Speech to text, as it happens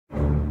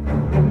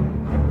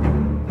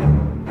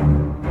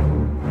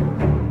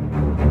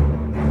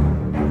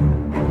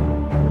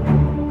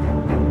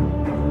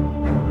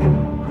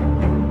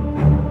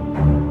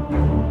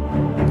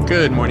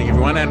Good morning,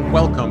 everyone, and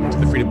welcome to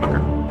the Freedom Booker.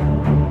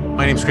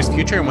 My name is Chris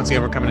Future, and once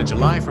again, we're coming in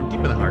July from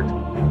deep in the heart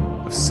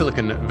of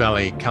Silicon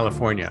Valley,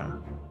 California.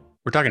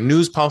 We're talking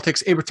news,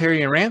 politics,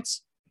 libertarian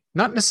rants,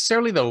 not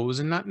necessarily those,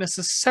 and not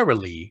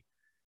necessarily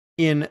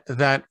in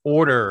that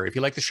order. If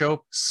you like the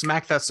show,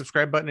 smack that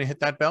subscribe button and hit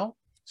that bell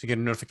so you get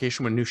a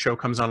notification when a new show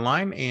comes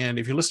online. And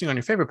if you're listening on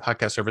your favorite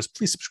podcast service,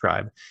 please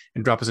subscribe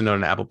and drop us a note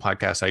on Apple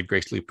Podcasts. I'd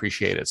greatly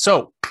appreciate it.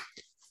 So,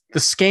 the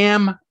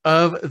scam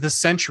of the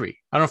century.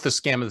 I don't know if the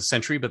scam of the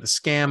century, but the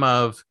scam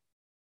of,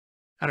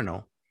 I don't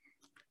know.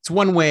 It's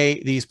one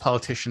way these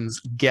politicians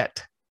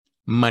get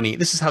money.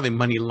 This is how they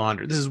money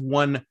launder. This is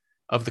one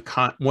of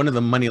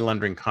the money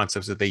laundering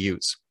concepts that they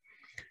use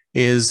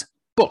is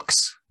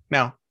books.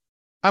 Now,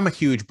 I'm a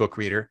huge book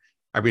reader.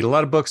 I read a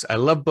lot of books. I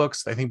love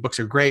books. I think books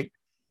are great.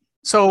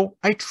 So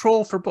I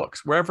troll for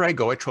books. Wherever I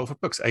go, I troll for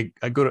books.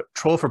 I go to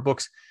troll for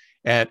books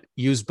at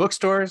used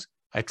bookstores.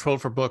 I troll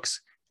for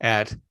books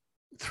at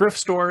thrift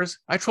stores.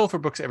 I troll for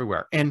books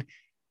everywhere. And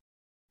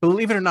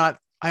believe it or not,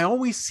 I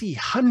always see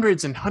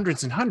hundreds and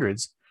hundreds and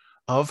hundreds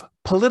of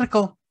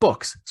political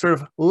books sort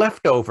of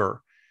left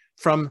over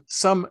from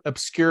some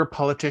obscure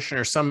politician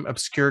or some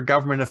obscure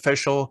government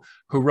official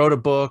who wrote a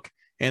book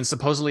and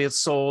supposedly it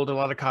sold a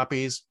lot of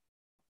copies.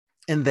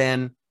 And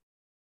then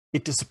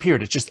it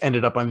disappeared. It just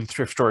ended up on the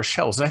thrift store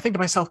shelves. And I think to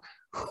myself,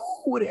 who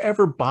would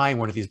ever buy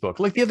one of these books?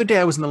 Like the other day,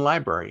 I was in the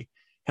library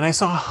and I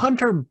saw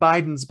Hunter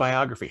Biden's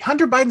biography.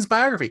 Hunter Biden's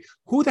biography.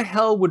 Who the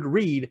hell would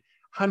read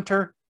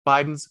Hunter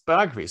Biden's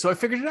biography? So I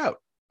figured it out.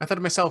 I thought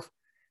to myself,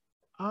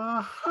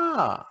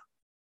 aha,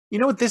 you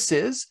know what this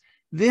is?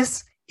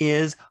 This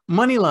is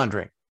money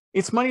laundering.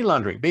 It's money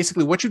laundering.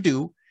 Basically, what you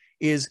do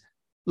is,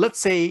 let's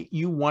say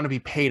you want to be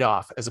paid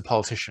off as a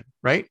politician,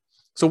 right?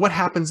 So what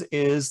happens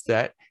is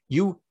that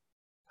you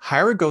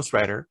hire a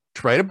ghostwriter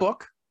to write a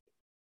book.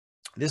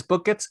 This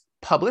book gets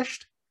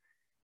published.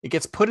 It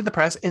gets put in the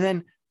press, and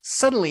then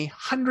suddenly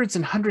hundreds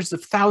and hundreds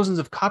of thousands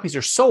of copies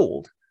are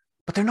sold,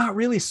 but they're not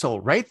really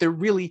sold, right? They're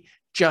really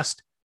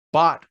just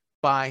bought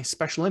by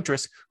special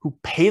interests who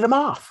pay them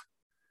off.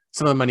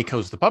 Some of the money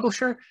goes to the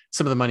publisher.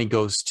 Some of the money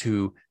goes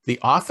to the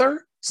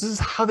author. So this is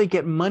how they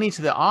get money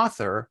to the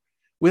author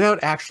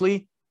without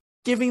actually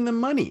giving them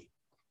money.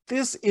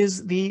 This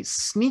is the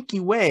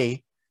sneaky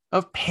way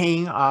of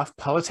paying off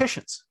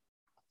politicians,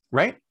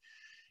 right?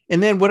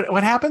 And then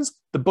what happens?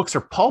 The books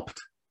are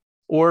pulped,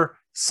 or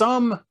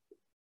some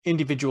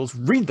individuals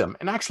read them.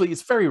 And actually,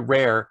 it's very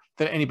rare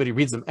that anybody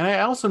reads them. And I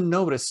also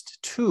noticed,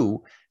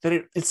 too, that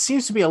it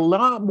seems to be a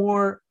lot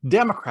more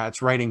Democrats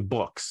writing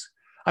books.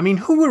 I mean,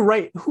 who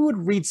would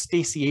read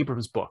Stacey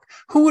Abrams' book?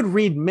 Who would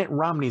read Mitt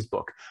Romney's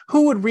book?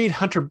 Who would read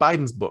Hunter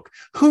Biden's book?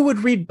 Who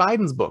would read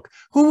Biden's book?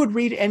 Who would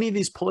read any of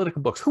these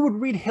political books? Who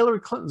would read Hillary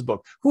Clinton's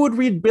book? Who would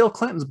read Bill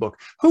Clinton's book?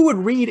 Who would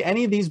read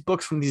any of these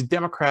books from these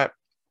Democrat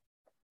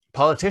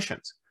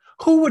politicians?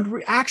 Who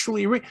would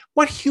actually read?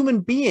 What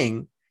human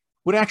being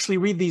would actually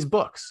read these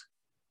books?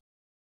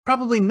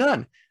 Probably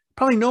none.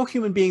 Probably no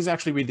human beings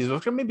actually read these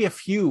books, or maybe a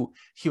few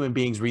human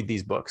beings read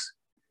these books.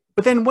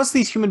 But then once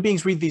these human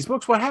beings read these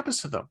books, what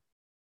happens to them?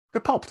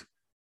 They're pulped.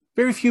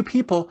 Very few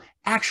people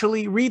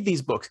actually read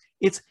these books.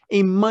 It's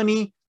a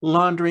money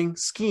laundering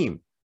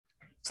scheme.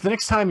 So the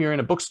next time you're in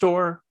a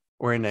bookstore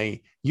or in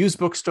a used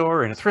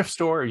bookstore or in a thrift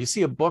store, or you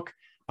see a book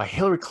by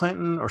Hillary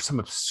Clinton or some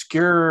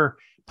obscure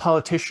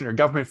politician or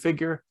government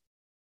figure,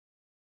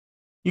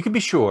 you can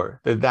be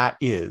sure that that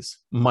is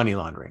money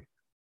laundering.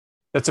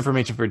 That's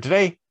information for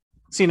today.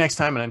 See you next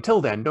time. And until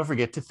then, don't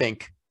forget to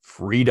think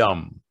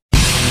freedom.